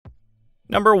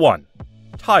Number 1.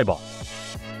 Tybot.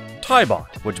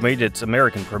 Tybot, which made its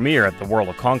American premiere at the World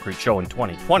of Concrete show in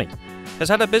 2020, has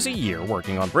had a busy year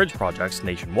working on bridge projects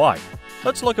nationwide.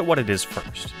 Let's look at what it is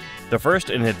first. The first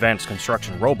in advanced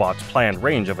construction robots' planned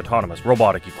range of autonomous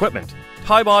robotic equipment,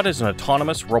 Tybot is an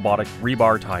autonomous robotic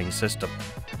rebar tying system.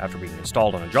 After being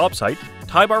installed on a job site,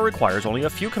 Tybot requires only a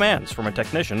few commands from a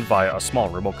technician via a small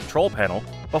remote control panel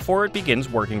before it begins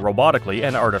working robotically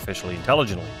and artificially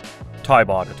intelligently.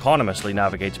 Tybot autonomously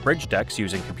navigates bridge decks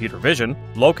using computer vision,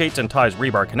 locates and ties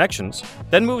rebar connections,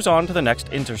 then moves on to the next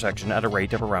intersection at a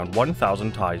rate of around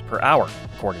 1,000 ties per hour.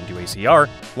 According to ACR,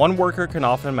 one worker can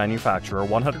often manufacture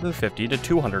 150 to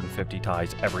 250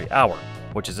 ties every hour,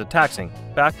 which is a taxing,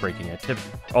 back-breaking activity.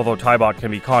 Although Tybot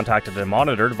can be contacted and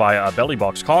monitored via a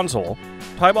BellyBox console,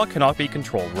 Tybot cannot be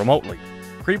controlled remotely.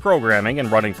 Pre-programming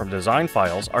and running from design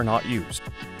files are not used.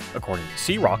 According to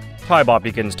C-Rock, Tybot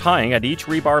begins tying at each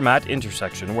rebar mat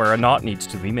intersection where a knot needs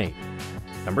to be made.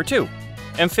 Number 2.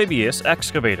 Amphibious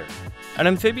excavator. An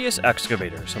amphibious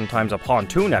excavator, sometimes a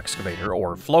pontoon excavator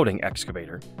or floating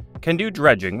excavator, can do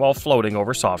dredging while floating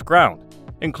over soft ground,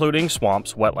 including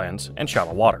swamps, wetlands, and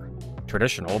shallow water.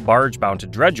 Traditional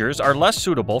barge-mounted dredgers are less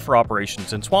suitable for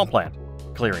operations in swampland,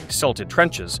 clearing silted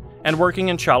trenches and working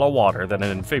in shallow water than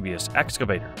an amphibious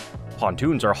excavator.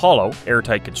 Pontoons are hollow,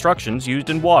 airtight constructions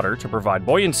used in water to provide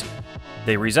buoyancy.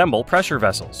 They resemble pressure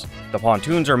vessels. The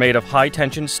pontoons are made of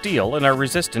high-tension steel and are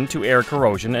resistant to air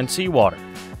corrosion and seawater.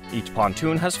 Each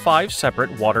pontoon has 5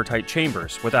 separate watertight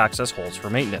chambers with access holes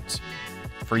for maintenance.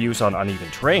 For use on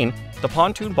uneven terrain, the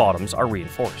pontoon bottoms are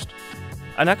reinforced.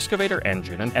 An excavator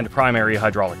engine and primary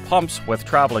hydraulic pumps with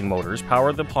traveling motors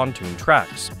power the pontoon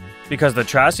tracks. Because the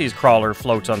chassis crawler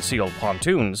floats on sealed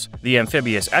pontoons, the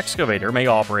amphibious excavator may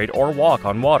operate or walk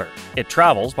on water. It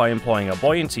travels by employing a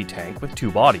buoyancy tank with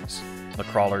 2 bodies. The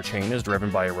crawler chain is driven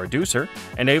by a reducer,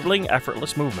 enabling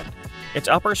effortless movement. Its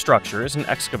upper structure is an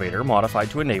excavator modified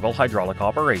to enable hydraulic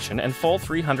operation and full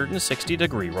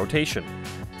 360-degree rotation.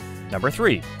 Number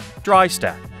 3. Dry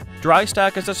stack. Dry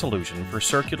stack is a solution for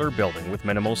circular building with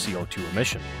minimal CO2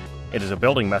 emission. It is a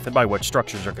building method by which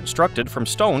structures are constructed from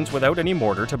stones without any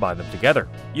mortar to bind them together.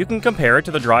 You can compare it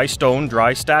to the dry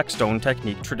stack stone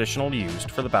technique traditionally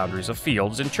used for the boundaries of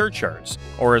fields and churchyards,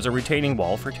 or as a retaining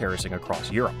wall for terracing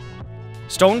across Europe.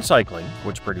 Stone cycling,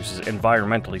 which produces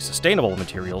environmentally sustainable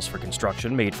materials for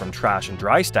construction made from trash and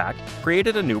dry stack,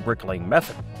 created a new bricklaying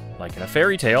method. Like in a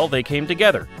fairy tale, they came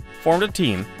together, formed a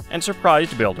team, and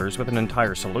surprised builders with an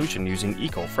entire solution using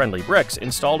eco-friendly bricks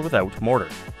installed without mortar.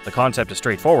 The concept is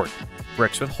straightforward.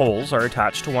 Bricks with holes are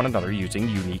attached to one another using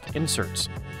unique inserts.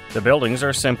 The buildings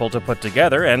are simple to put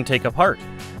together and take apart.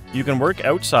 You can work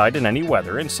outside in any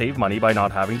weather and save money by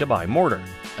not having to buy mortar.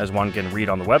 As one can read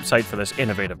on the website for this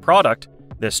innovative product,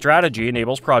 this strategy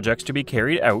enables projects to be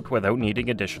carried out without needing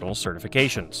additional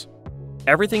certifications.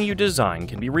 Everything you design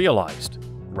can be realized.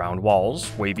 Round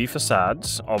walls, wavy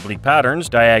facades, oblique patterns,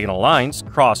 diagonal lines,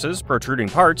 crosses, protruding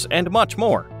parts, and much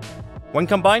more. When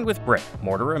combined with brick,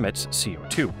 mortar emits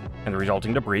CO2, and the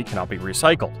resulting debris cannot be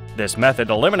recycled. This method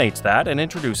eliminates that and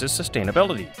introduces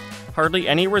sustainability. Hardly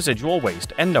any residual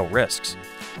waste and no risks.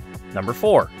 Number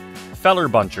 4. Feller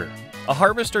buncher. A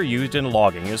harvester used in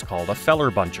logging is called a feller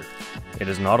buncher. It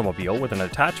is an automobile with an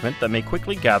attachment that may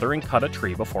quickly gather and cut a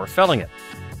tree before felling it.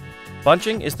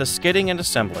 Bunching is the skidding and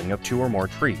assembling of 2 or more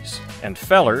trees, and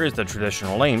feller is the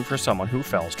traditional name for someone who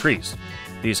fells trees.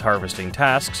 These harvesting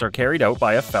tasks are carried out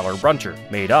by a feller buncher,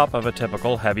 made up of a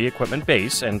typical heavy equipment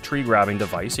base and tree-grabbing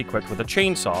device equipped with a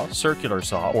chainsaw, circular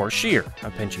saw, or shear, a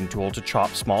pinching tool to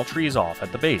chop small trees off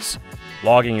at the base.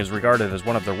 Logging is regarded as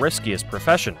one of the riskiest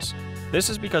professions. This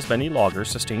is because many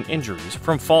loggers sustain injuries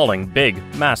from falling big,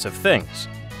 massive things.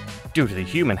 Due to the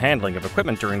human handling of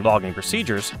equipment during logging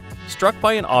procedures,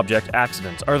 struck-by-an-object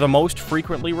accidents are the most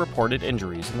frequently reported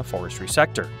injuries in the forestry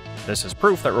sector. This is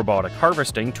proof that robotic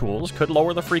harvesting tools could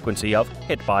lower the frequency of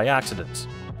hit-by accidents.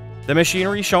 The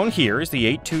machinery shown here is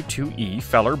the 822E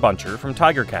Feller Buncher from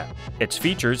TigerCat. Its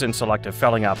features in selective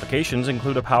felling applications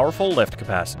include a powerful lift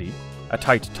capacity, a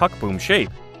tight tuck boom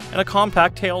shape, and a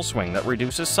compact tail swing that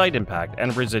reduces side impact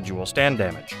and residual stand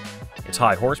damage. Its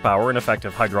high horsepower and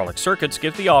effective hydraulic circuits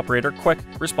give the operator quick,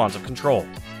 responsive control.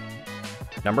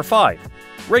 Number 5.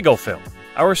 Rigofill.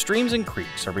 Our streams and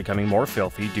creeks are becoming more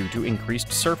filthy due to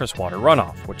increased surface water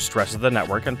runoff, which stresses the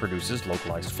network and produces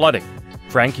localized flooding.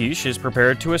 Frankish is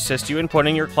prepared to assist you in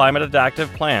putting your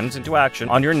climate-adaptive plans into action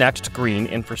on your next green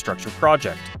infrastructure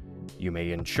project. You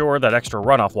may ensure that extra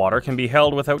runoff water can be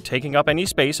held without taking up any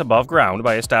space above ground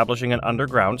by establishing an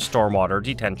underground stormwater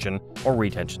detention or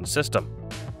retention system.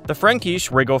 The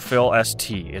Frankish Rigofil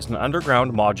ST is an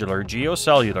underground modular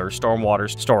geocellular stormwater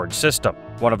storage system,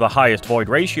 one of the highest void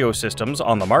ratio systems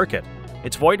on the market.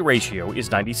 Its void ratio is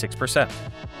 96%.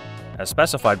 As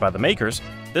specified by the makers,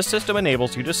 this system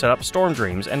enables you to set up storm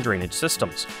drains and drainage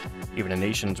systems. Even in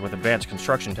nations with advanced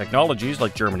construction technologies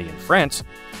like Germany and France,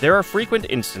 there are frequent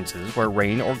instances where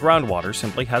rain or groundwater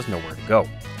simply has nowhere to go.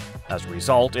 As a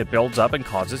result, it builds up and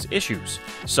causes issues,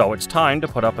 so it's time to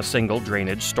put up a single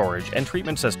drainage, storage, and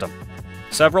treatment system.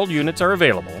 Several units are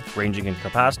available, ranging in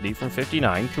capacity from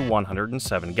 59 to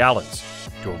 107 gallons.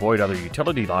 To avoid other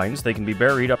utility lines, they can be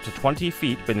buried up to 20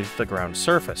 feet beneath the ground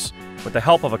surface. With the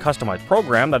help of a customized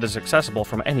program that is accessible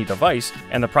from any device,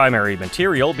 and the primary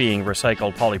material being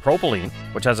recycled polypropylene,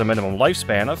 which has a minimum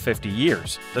lifespan of 50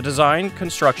 years, the design,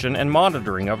 construction, and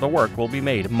monitoring of the work will be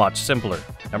made much simpler.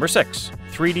 Number 6.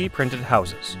 3D printed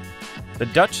houses. The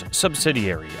Dutch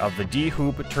subsidiary of the De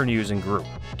Hoop Terneuzen Group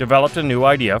developed a new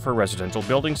idea for residential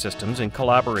building systems in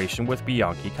collaboration with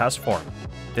Bianchi Casform.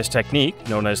 This technique,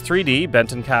 known as 3D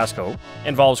Bent and Casco,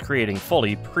 involves creating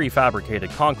fully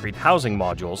prefabricated concrete housing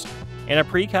modules in a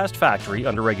precast factory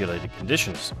under regulated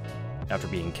conditions. After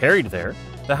being carried there,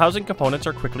 the housing components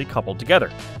are quickly coupled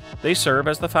together. They serve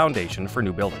as the foundation for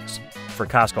new buildings. For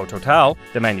Casco Total,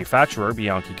 the manufacturer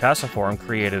Bianchi Casform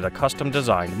created a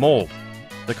custom-designed mold.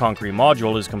 The concrete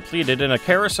module is completed in a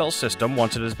carousel system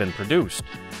once it has been produced.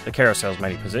 The carousel's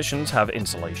many positions have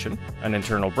insulation, an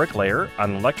internal brick layer,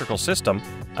 an electrical system,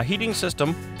 a heating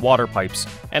system, water pipes,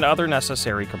 and other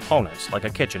necessary components like a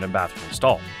kitchen and bathroom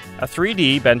stall. A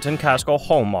 3D Bent and Casco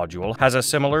home module has a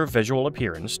similar visual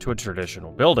appearance to a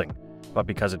traditional building, but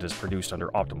because it is produced under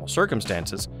optimal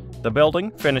circumstances, the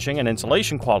building, finishing, and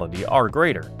insulation quality are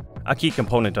greater. A key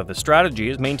component of this strategy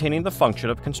is maintaining the function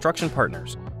of construction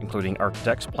partners, including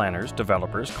architects, planners,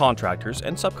 developers, contractors,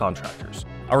 and subcontractors.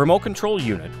 A remote control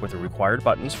unit with the required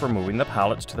buttons for moving the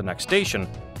pallets to the next station,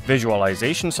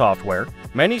 visualization software,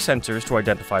 many sensors to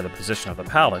identify the position of the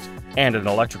pallet, and an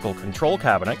electrical control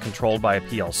cabinet controlled by a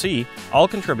PLC all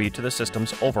contribute to the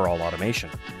system's overall automation.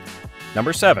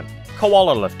 Number 7.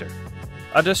 Koala Lifter.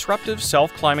 A disruptive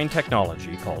self-climbing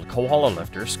technology called Koala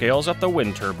Lifter scales up the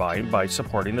wind turbine by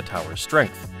supporting the tower's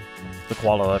strength. The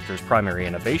Koala Lifter's primary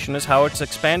innovation is how its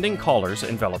expanding collars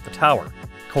envelop the tower.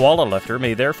 Koala Lifter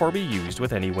may therefore be used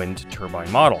with any wind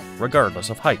turbine model, regardless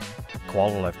of height.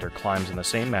 Koala Lifter climbs in the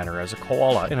same manner as a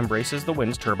koala and embraces the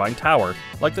wind turbine tower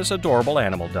like this adorable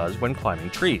animal does when climbing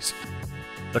trees.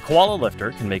 The Koala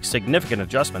Lifter can make significant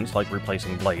adjustments like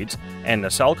replacing blades and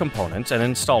nacelle components and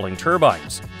installing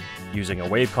turbines. Using a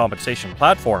wave compensation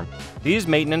platform, these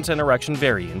maintenance and erection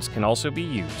variants can also be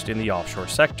used in the offshore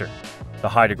sector. The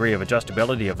high degree of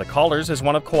adjustability of the collars is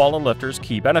one of Koala Lifter's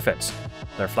key benefits.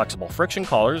 Their flexible friction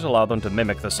collars allow them to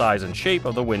mimic the size and shape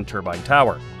of the wind turbine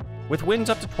tower. With winds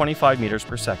up to 25 meters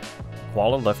per second,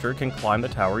 Koala Lifter can climb the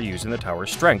tower using the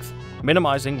tower's strength,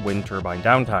 minimizing wind turbine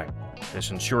downtime.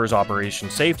 This ensures operation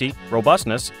safety,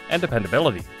 robustness, and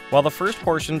dependability. While the first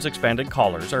portion's expanded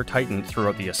collars are tightened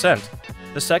throughout the ascent,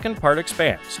 the second part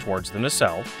expands towards the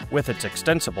nacelle with its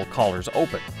extensible collars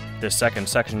open. This second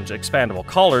section's expandable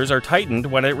collars are tightened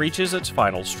when it reaches its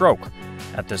final stroke.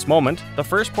 At this moment, the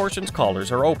first portion's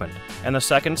collars are opened, and the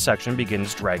second section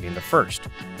begins dragging the first.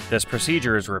 This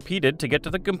procedure is repeated to get to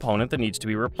the component that needs to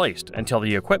be replaced until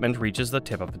the equipment reaches the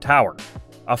tip of the tower.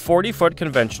 A 40-foot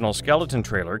conventional skeleton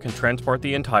trailer can transport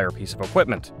the entire piece of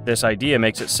equipment. This idea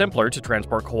makes it simpler to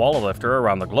transport Koala Lifter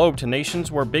around the globe to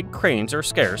nations where big cranes are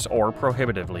scarce or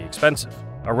prohibitively expensive.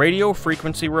 A radio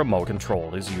frequency remote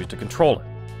control is used to control it.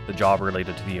 The job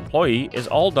related to the employee is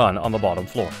all done on the bottom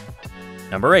floor.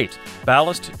 Number 8.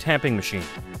 Ballast Tamping Machine.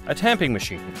 A tamping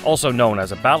machine, also known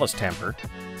as a ballast tamper,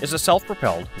 is a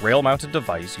self-propelled, rail-mounted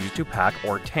device used to pack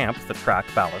or tamp the track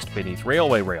ballast beneath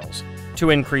railway rails to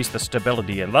increase the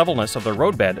stability and levelness of the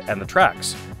roadbed and the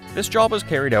tracks. This job was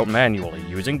carried out manually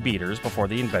using beaters before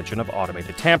the invention of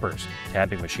automated tampers.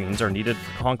 Tamping machines are needed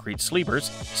for concrete sleepers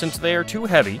since they are too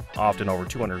heavy, often over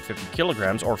 250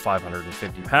 kilograms or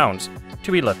 550 pounds,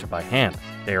 to be lifted by hand.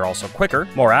 They are also quicker,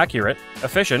 more accurate,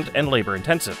 efficient, and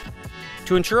labor-intensive.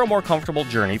 To ensure a more comfortable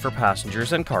journey for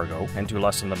passengers and cargo, and to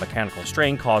lessen the mechanical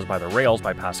strain caused by the rails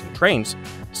by passing trains,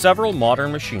 several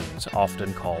modern machines,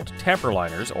 often called tamper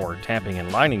liners or tamping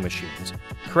and lining machines,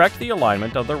 correct the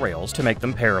alignment of the rails to make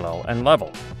them parallel and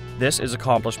level. This is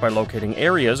accomplished by locating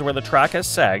areas where the track has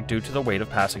sagged due to the weight of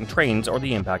passing trains or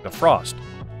the impact of frost.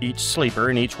 Each sleeper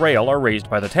and each rail are raised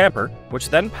by the tamper, which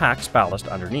then packs ballast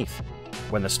underneath.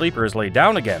 When the sleeper is laid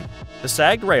down again, the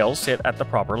sagged rails sit at the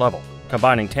proper level.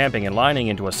 Combining tamping and lining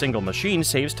into a single machine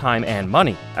saves time and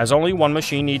money, as only one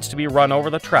machine needs to be run over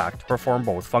the track to perform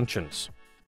both functions.